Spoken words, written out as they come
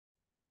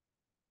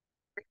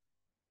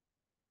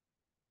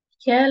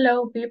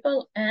Hello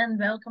people and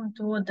welcome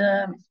to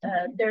the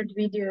third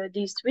video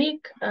this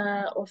week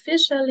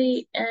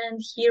officially, and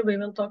here we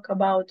will talk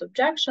about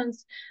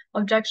objections,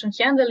 objection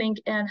handling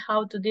and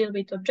how to deal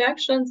with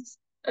objections.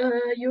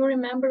 You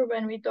remember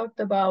when we talked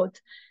about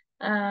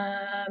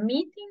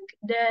meeting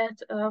that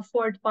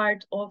fourth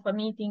part of a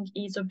meeting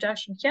is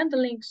objection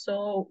handling,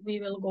 so we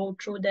will go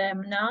through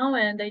them now,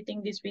 and I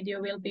think this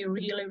video will be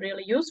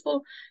really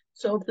useful.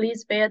 So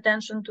please pay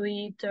attention to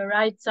it,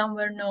 write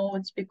somewhere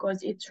notes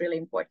because it's really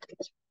important.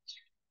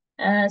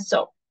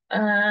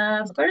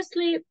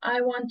 Firstly, I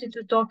wanted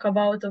to talk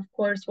about, of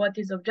course, what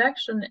is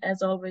objection.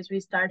 As always, we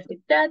start with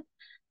that.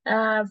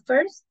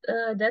 First,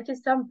 that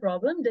is some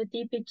problem that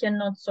EP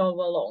cannot solve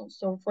alone.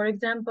 So, for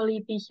example,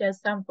 EP has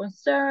some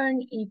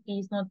concern, EP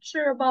is not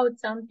sure about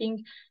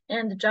something,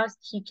 and just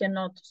he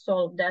cannot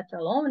solve that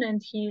alone.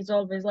 And he is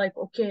always like,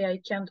 okay, I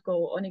can't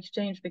go on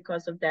exchange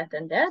because of that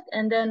and that.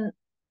 And then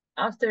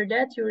after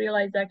that, you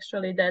realize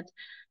actually that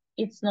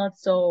it's not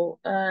so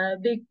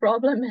big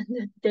problem and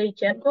that they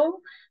can go.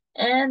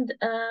 And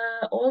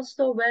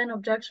also when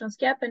objections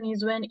happen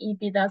is when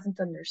EP doesn't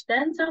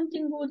understand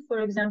something good. For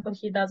example,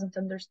 he doesn't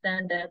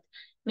understand that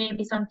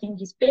maybe something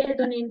is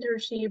paid on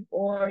internship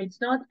or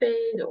it's not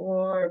paid,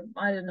 or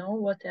I don't know,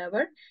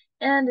 whatever,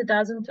 and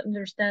doesn't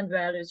understand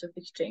values of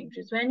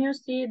exchanges. When you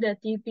see that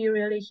EP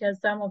really has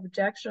some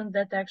objections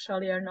that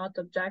actually are not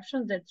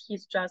objections, that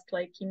he's just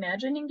like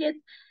imagining it,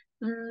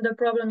 the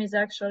problem is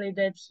actually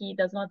that he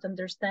does not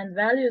understand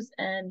values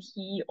and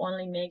he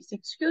only makes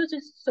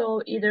excuses.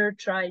 So either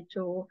try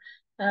to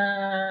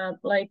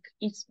like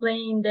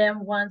explain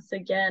them once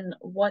again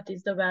what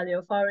is the value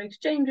of our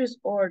exchanges,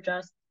 or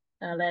just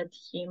let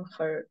him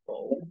her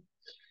go.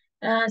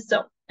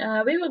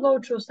 We will go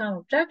through some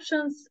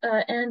objections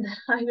and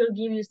I will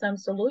give you some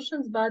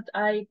solutions, but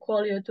I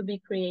call you to be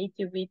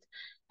creative with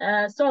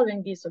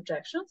solving these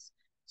objections.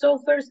 So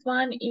first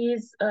one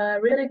is a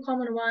really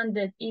common one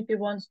that EP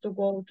wants to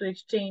go to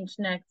exchange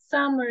next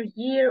summer,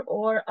 year,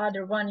 or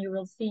other one you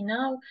will see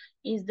now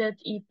is that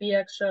EP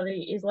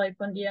actually is like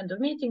on the end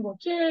of meeting,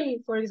 okay,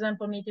 for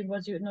example, meeting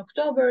was in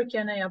October,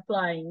 can I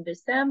apply in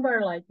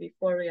December, like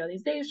before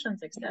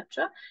realizations,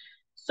 etc.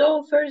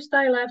 So first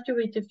I left you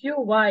with a few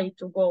why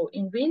to go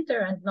in winter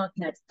and not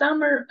next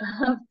summer.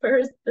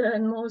 First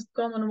and most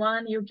common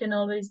one, you can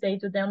always say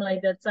to them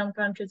like that some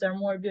countries are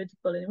more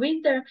beautiful in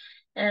winter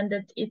and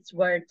that it's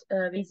worth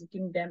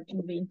visiting them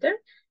in winter.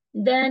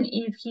 Then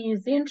if he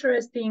is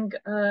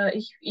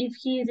if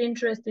he is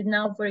interested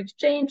now for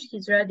exchange,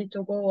 he's ready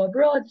to go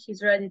abroad,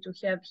 he's ready to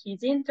have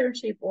his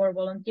internship or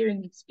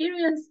volunteering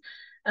experience,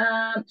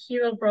 he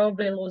will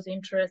probably lose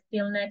interest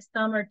till next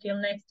summer, till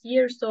next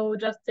year. So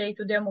just say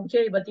to them,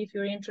 okay, but if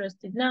you're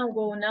interested now,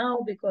 go now,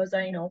 because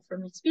I know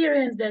from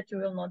experience that you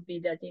will not be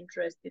that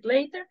interested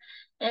later.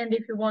 And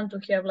if you want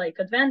to have like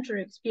adventure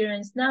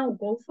experience now,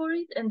 go for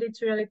it. And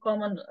it's really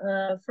common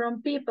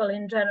from people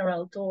in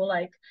general to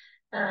like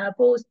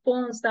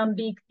postpone some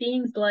big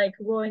things like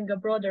going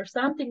abroad or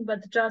something,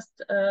 but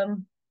just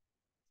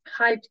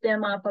hype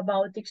them up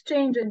about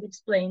exchange and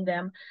explain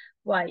them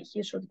why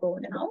he should go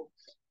now.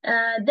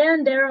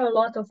 Then there are a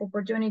lot of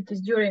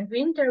opportunities during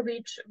winter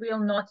which will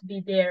not be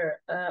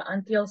there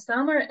until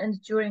summer and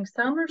during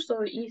summer.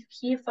 So if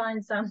he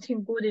finds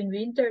something good in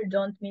winter,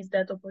 don't miss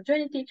that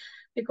opportunity,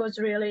 because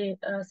really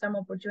some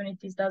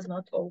opportunities do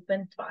not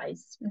open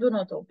twice.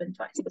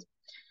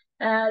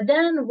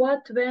 Then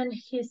what when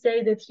he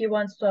say that he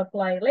wants to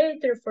apply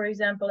later, for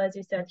example, as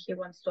he said, he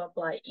wants to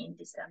apply in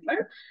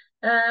December.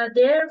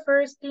 Their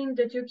first thing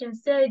that you can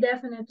say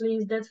definitely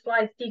is that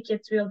flight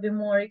tickets will be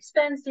more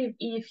expensive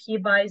if he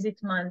buys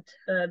it month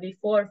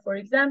before. For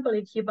example,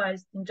 if he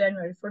buys in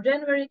January for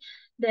January,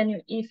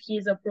 then if he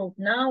is approved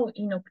now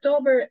in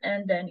October,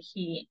 and then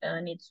he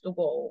needs to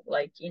go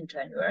like in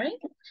January.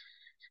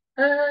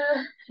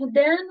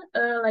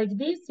 Like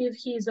this, if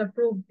he is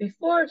approved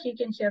before, he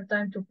can have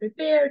time to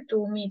prepare,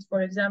 to meet,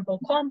 for example,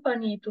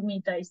 company, to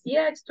meet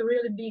ICX, to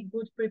really be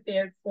good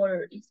prepared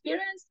for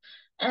experience.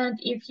 And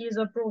if he is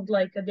approved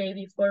like a day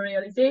before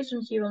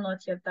realization, he will not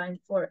have time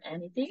for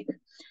anything.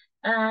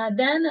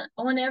 Then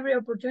on every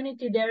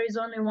opportunity, there is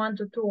only 1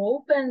 to 2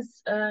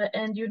 opens,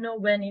 and you know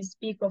when he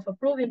speak of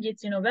approving,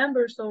 it's in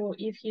November. So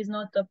if he's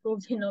not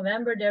approved in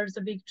November, there's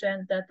a big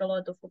chance that a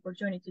lot of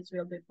opportunities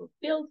will be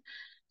fulfilled.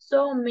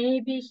 So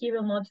maybe he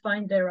will not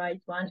find the right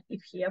one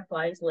if he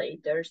applies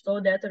later. So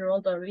that are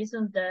all the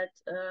reasons that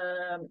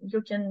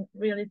you can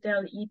really tell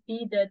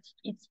EP that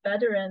it's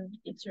better, and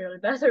it's really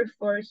better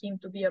for him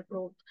to be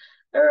approved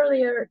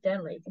earlier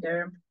than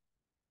later.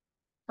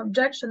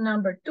 Objection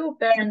number 2,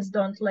 parents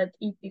don't let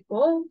EP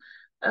go.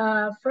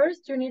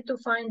 First, you need to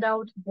find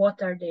out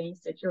what are they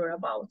insecure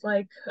about.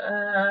 Like,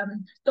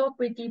 talk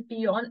with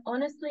EP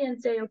honestly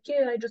and say,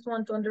 okay, I just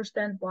want to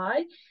understand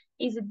why.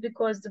 Is it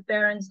because the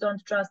parents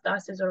don't trust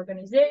us as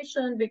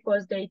organization?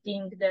 Because they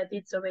think that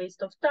it's a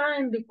waste of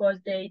time? Because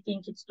they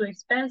think it's too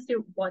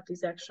expensive? What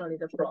is actually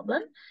the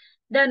problem?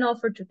 Then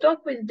offer to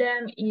talk with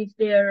them if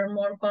they're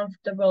more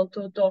comfortable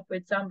to talk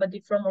with somebody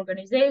from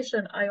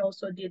organization. I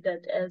also did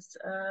that as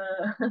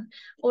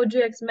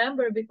OGX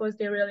member because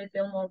they really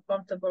feel more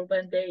comfortable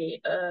when they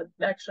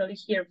actually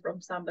hear from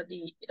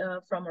somebody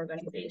from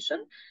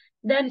organization.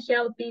 Then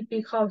help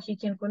EP how he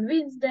can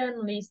convince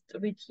them, list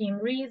with him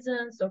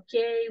reasons,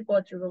 okay,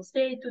 what you will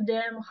say to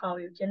them, how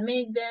you can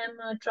make them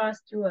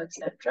trust you,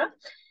 etc.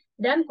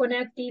 Then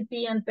connect EP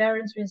and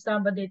parents with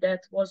somebody that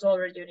was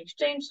already on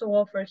exchange. So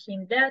offer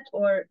him that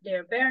or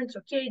their parents.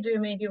 Okay, do you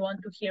maybe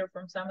want to hear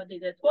from somebody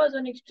that was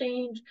on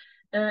exchange?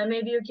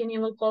 Maybe you can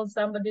even call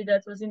somebody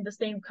that was in the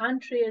same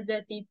country as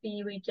that EP.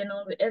 We can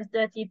always, as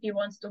that EP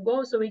wants to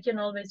go, so we can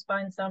always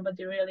find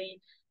somebody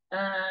really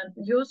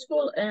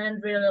useful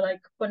and really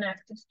like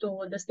connected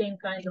to the same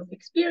kind of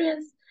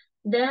experience.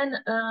 Then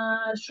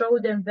show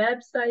them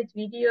website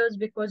videos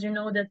because you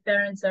know that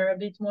parents are a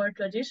bit more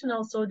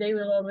traditional, so they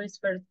will always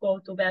first go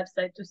to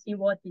website to see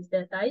what is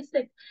that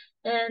ISEC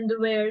and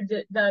where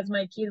does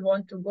my kid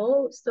want to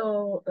go.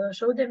 So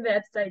show them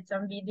website,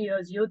 some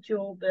videos,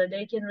 YouTube.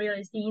 They can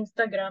really see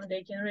Instagram.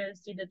 They can really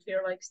see that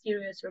we're like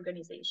serious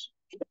organization.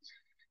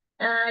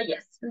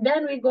 Yes,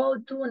 then we go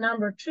to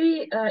number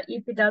 3.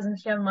 If he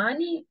doesn't have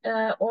money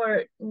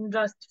or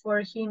just for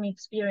him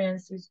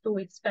experience is too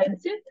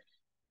expensive.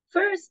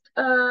 First,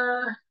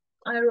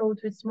 I wrote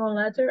with small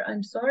letter,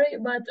 I'm sorry,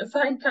 but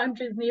find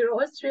countries near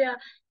Austria.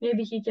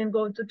 Maybe he can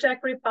go to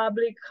Czech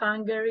Republic,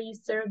 Hungary,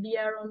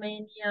 Serbia,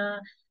 Romania,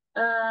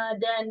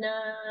 then,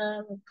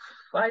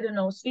 I don't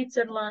know,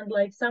 Switzerland,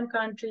 like some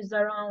countries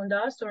around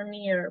us or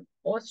near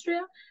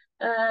Austria.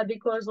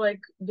 Because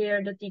like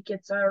there the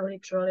tickets are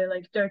literally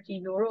like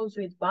 30 euros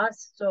with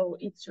bus, so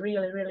it's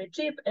really really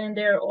cheap, and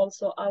they're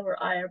also our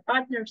IR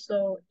partners,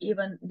 so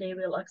even they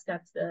will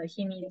accept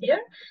him easier.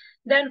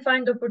 Then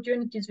find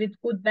opportunities with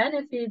good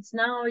benefits.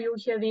 Now you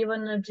have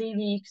even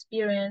GV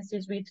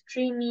experiences with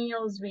 3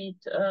 meals, with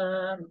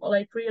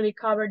like really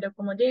covered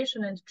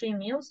accommodation and 3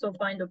 meals. So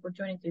find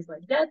opportunities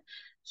like that.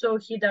 So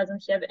he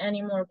doesn't have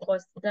any more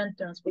cost than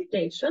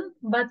transportation.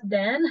 But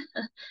then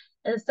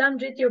some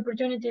GT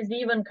opportunities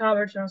even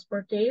cover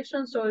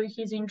transportation. So if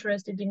he's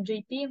interested in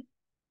GT,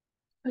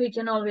 we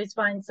can always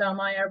find some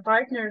IR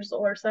partners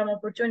or some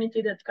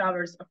opportunity that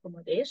covers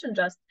accommodation.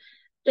 Just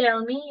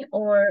tell me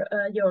or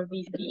your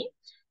VP.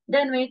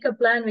 Then make a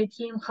plan with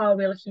him how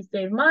will he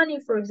save money.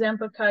 For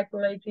example,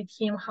 calculate with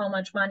him how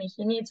much money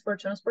he needs for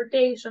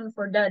transportation,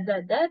 for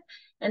that,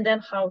 and then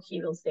how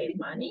he will save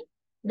money.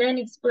 Then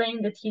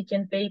explain that he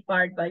can pay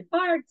part by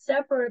part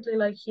separately,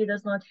 like he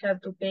does not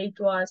have to pay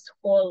to us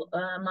whole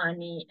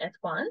money at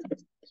once.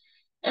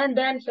 And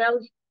then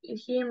help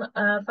him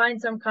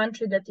find some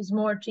country that is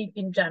more cheap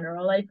in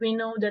general. Like we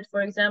know that,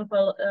 for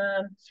example,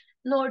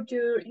 North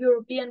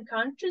European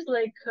countries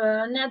like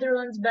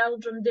Netherlands,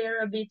 Belgium,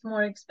 they're a bit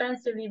more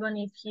expensive, even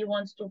if he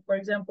wants to, for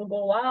example,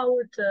 go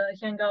out,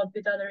 hang out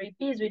with other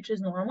EPs, which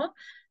is normal.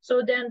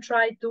 So then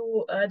try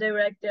to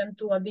direct them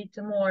to a bit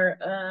more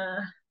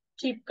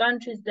cheap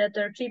countries that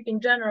are cheap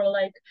in general,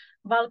 like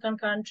Balkan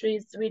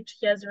countries, which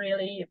has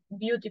really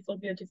beautiful,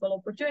 beautiful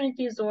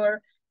opportunities,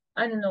 or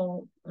I don't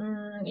know,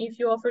 if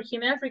you offer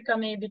him Africa,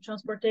 maybe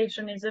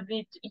transportation is a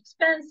bit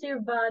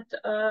expensive, but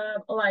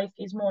life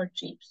is more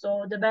cheap.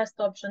 So the best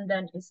option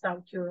then is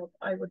South Europe,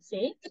 I would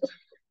say.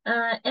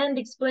 And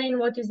explain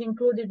what is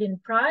included in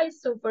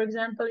price. So for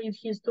example, if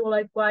he's too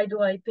like, why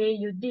do I pay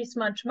you this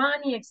much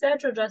money,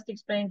 etc., just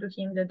explain to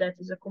him that that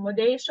is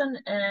accommodation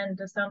and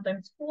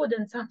sometimes food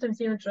and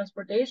sometimes even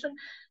transportation.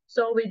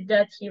 So with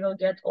that, he will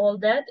get all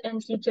that,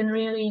 and he can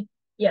really,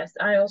 yes,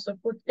 I also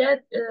put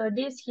that,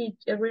 he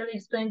really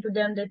explained to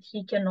them that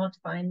he cannot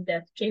find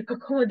that cheap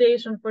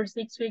accommodation for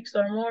 6 weeks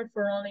or more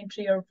for only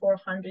 300 or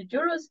 400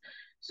 euros.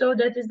 So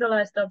that is the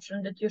last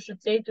option that you should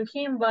say to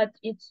him, but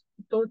it's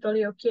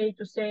totally okay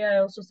to say. I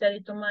also said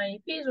it to my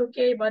EPs,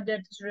 okay, but that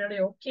is really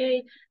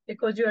okay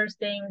because you are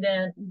staying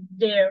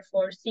there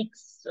for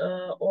 6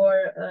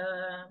 or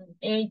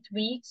 8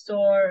 weeks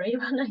or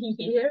even a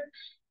year,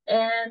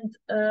 and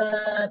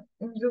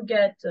you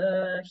get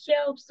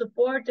help,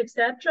 support,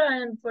 etc.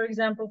 And for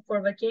example,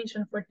 for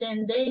vacation for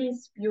 10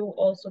 days, you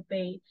also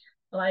pay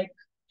like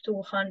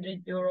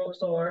 200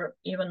 euros or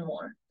even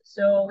more.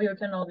 So you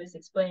can always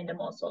explain them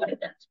also like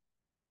that.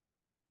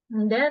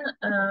 And then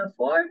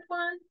fourth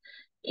one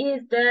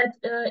is that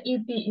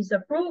EP is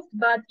approved,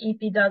 but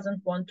EP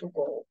doesn't want to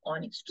go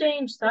on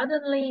exchange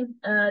suddenly.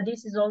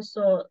 This is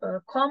also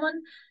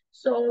common.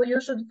 So you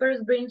should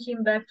first bring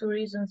him back to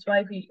reasons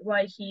why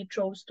he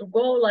chose to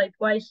go, like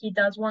why he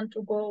does want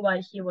to go,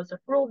 why he was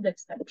approved,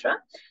 etc.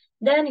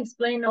 Then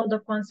explain all the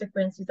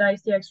consequences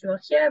ICX will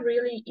have.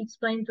 Really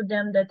explain to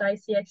them that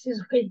ICX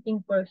is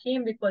waiting for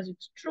him because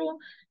it's true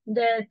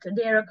that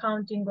they're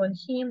counting on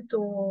him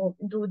to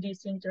do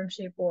this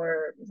internship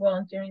or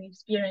volunteering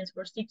experience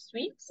for 6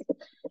 weeks.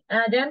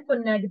 Then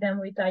connect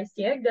them with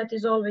ICX. That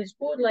is always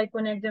good, like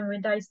connect them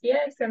with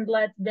ICX and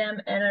let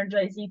them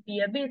energize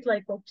EP a bit,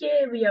 like,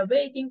 okay, we are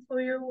waiting for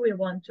you, we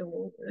want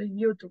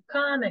you to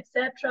come,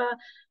 etc.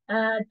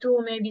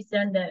 to maybe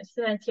send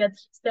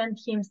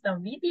him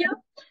some video.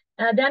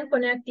 Then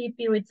connect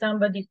EP with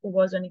somebody who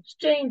was on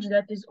exchange.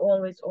 That is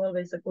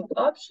always a good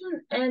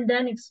option. And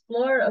then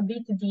explore a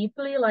bit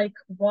deeply, like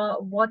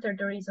what are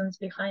the reasons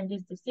behind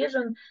this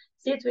decision.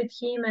 Sit with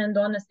him and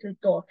honestly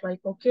talk, like,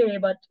 okay,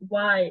 but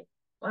why?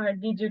 Or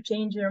did you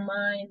change your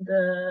mind?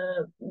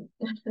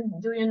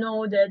 Do you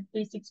know that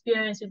this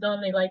experience is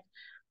only like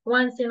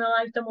once in a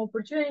lifetime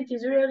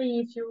opportunities? Really,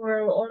 if you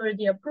were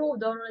already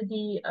approved,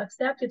 already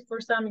accepted for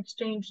some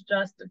exchange,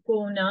 just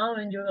go now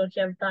and you will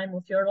have time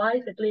of your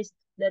life. At least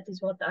that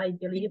is what I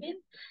believe in.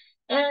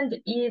 And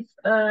if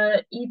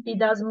he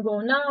doesn't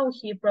go now,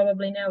 he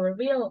probably never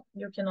will.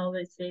 You can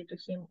always say to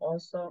him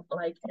also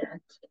like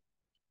that.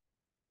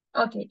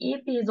 Okay,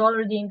 EP is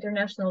already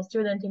international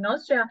student in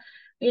Austria.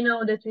 We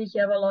know that we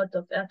have a lot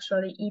of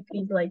actually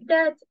EPs like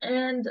that.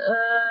 And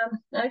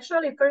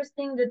actually, first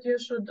thing that you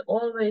should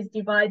always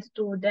divide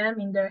to them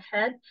in their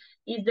head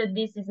is that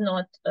this is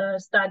not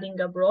studying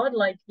abroad,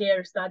 like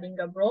they're studying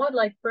abroad.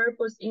 Like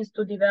purpose is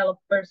to develop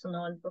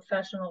personal and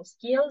professional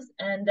skills.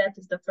 And that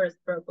is the first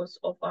purpose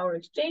of our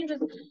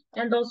exchanges.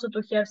 And also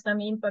to have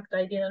some impact,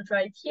 I didn't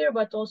write here,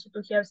 but also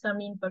to have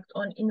some impact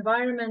on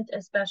environment,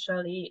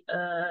 especially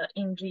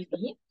in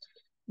GB.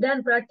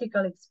 Then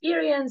practical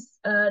experience,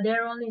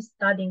 they're only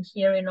studying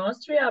here in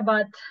Austria,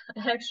 but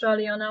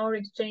actually on our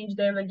exchange,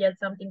 they will get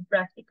something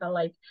practical,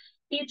 like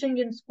teaching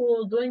in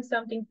school, doing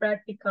something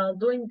practical,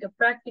 doing a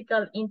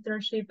practical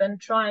internship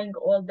and trying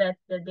all that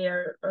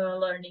they're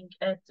learning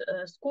at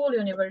school,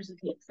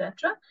 university,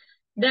 etc.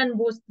 Then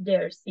boost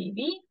their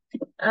CV,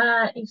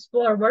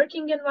 explore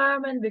working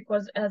environment,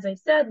 because as I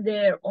said,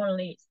 they're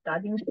only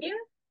studying here.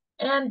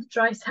 And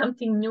try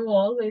something new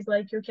always,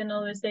 like you can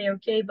always say,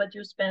 okay, but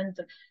you spent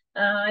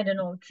I don't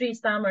know, 3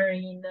 summers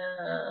in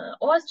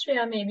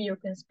Austria, maybe you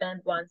can spend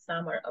 1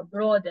 summer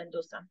abroad and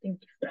do something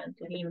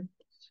differently.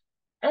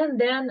 And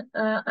then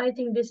I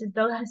think this is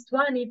the last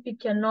one. If he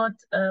cannot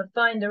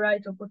find the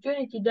right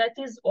opportunity, that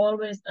is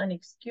always an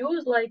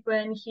excuse. Like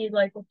when he's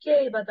like,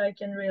 okay, but I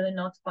can really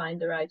not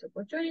find the right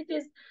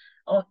opportunities.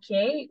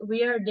 Okay,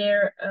 we are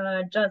there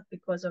just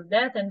because of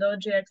that. And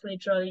OGX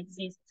literally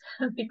exists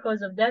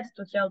because of that,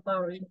 to help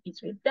our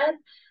EPs with that.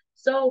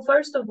 So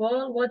first of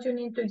all, what you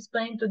need to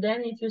explain to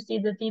them, if you see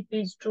the EP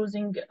is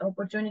choosing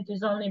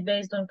opportunities only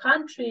based on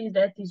country,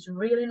 that is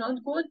really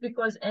not good,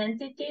 because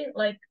entity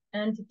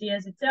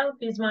as itself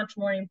is much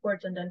more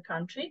important than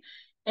country.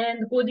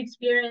 And good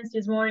experience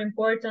is more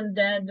important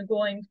than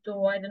going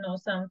to, I don't know,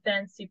 some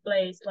fancy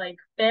place like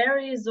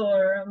Paris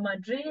or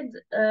Madrid.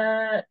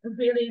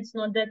 Really, it's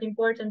not that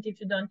important if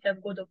you don't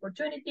have good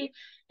opportunity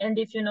and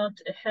if you not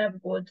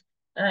have good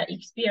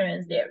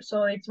experience there.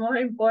 So it's more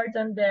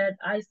important that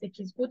ISEC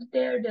is good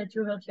there, that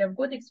you will have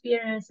good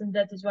experience, and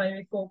that is why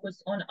we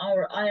focus on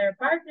our IR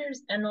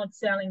partners and not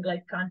selling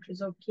like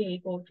countries.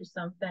 Okay, go to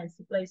some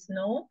fancy place.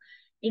 No,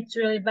 it's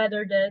really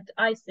better that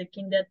ISEC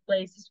in that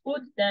place is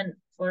good than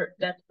for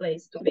that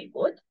place to be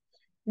good.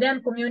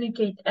 Then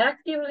communicate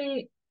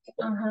actively.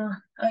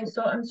 I'm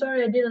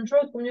sorry, I didn't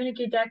write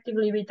communicate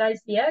actively with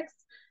ICX.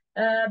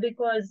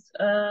 Because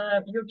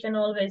you can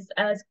always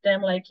ask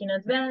them like in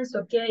advance,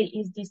 okay,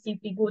 is this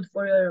CP good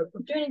for your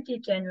opportunity?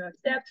 Can you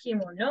accept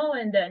him or no?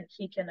 And then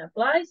he can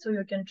apply, so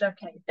you can check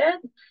like that.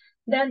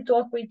 Then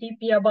talk with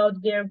EP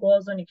about their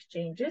goals on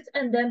exchanges,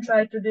 and then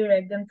try to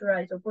direct them to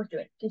right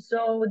opportunity.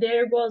 So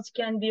their goals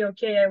can be,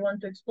 okay, I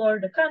want to explore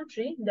the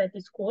country, that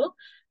is cool,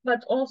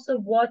 but also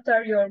what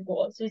are your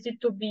goals? Is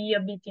it to be a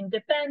bit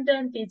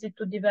independent? Is it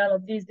to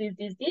develop this?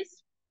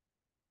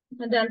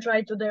 And then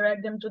try to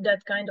direct them to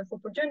that kind of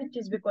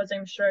opportunities, because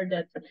I'm sure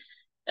that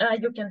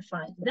you can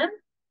find them.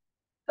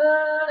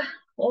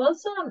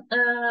 Also,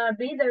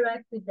 be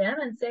direct with them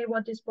and say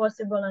what is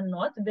possible and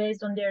not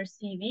based on their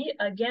CV.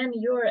 Again,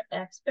 you're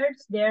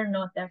experts, they're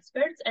not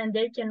experts, and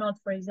they cannot,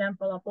 for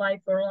example,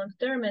 apply for long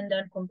term and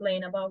then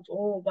complain about,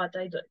 oh, but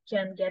I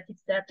can get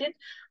accepted.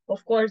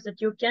 Of course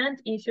that you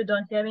can't if you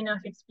don't have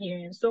enough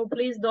experience. So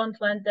please don't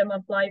let them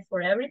apply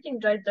for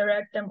everything. Just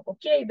direct them,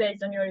 okay,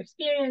 based on your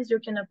experience, you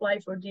can apply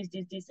for this,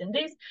 and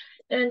this.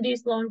 And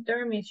this long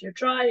term, if you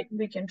try,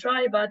 we can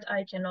try, but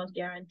I cannot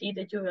guarantee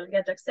that you will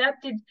get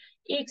accepted,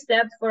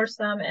 except for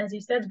some, as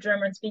you said,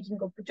 German speaking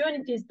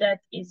opportunities.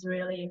 That is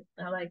really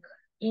like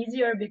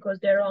easier, because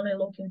they're only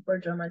looking for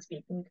German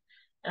speaking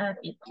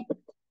people.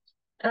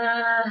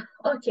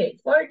 Okay,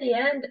 for the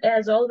end,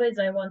 as always,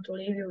 I want to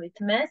leave you with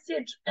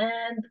message.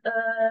 And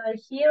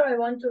here I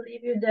want to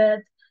leave you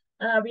that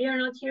we are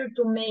not here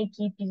to make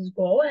EPs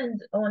go and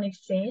on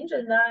exchange.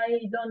 And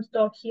I don't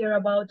talk here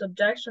about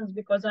objections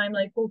because I'm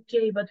like,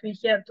 okay, but we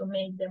have to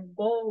make them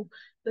go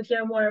to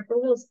have more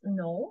approvals.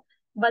 No,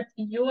 but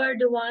you are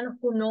the one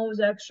who knows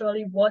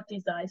actually what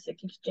is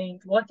ISEC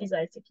exchange, what is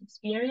ISEC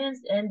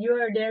experience, and you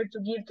are there to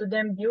give to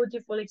them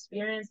beautiful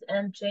experience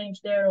and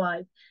change their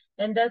life.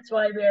 And that's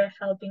why we are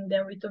helping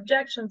them with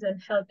objections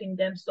and helping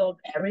them solve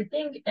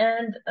everything.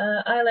 And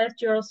I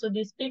left you also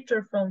this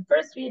picture from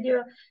first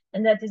video,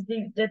 and that is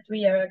that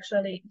we are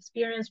actually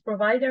experienced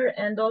provider.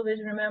 And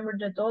always remember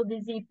that all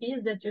these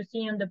EPs that you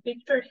see in the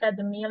picture had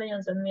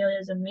millions and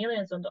millions and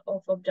millions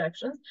of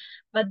objections.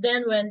 But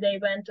then when they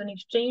went on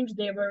exchange,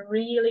 they were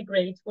really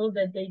grateful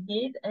that they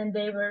did, and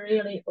they were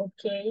really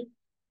okay.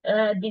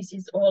 This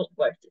is all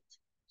worth it.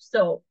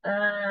 So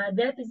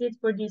that is it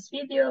for this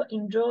video.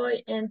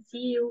 Enjoy and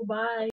see you. Bye.